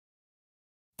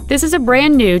This is a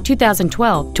brand new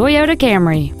 2012 Toyota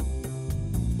Camry.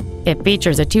 It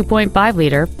features a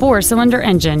 2.5-liter four-cylinder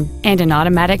engine and an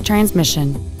automatic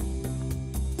transmission.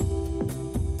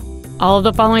 All of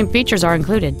the following features are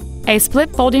included: a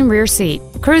split folding rear seat,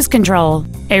 cruise control,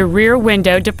 a rear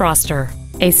window defroster,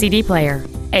 a CD player,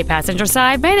 a passenger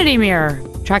side vanity mirror,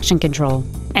 traction control,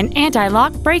 an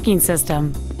anti-lock braking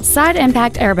system, side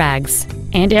impact airbags,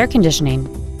 and air conditioning.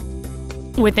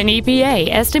 With an EPA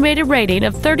estimated rating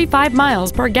of 35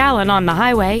 miles per gallon on the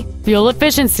highway, fuel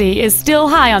efficiency is still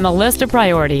high on the list of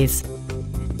priorities.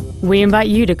 We invite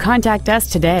you to contact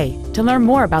us today to learn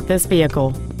more about this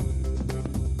vehicle.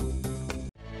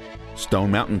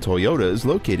 Stone Mountain Toyota is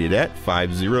located at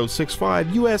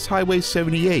 5065 US Highway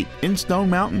 78 in Stone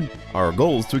Mountain. Our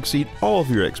goal is to exceed all of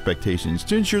your expectations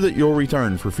to ensure that you'll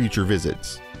return for future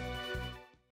visits.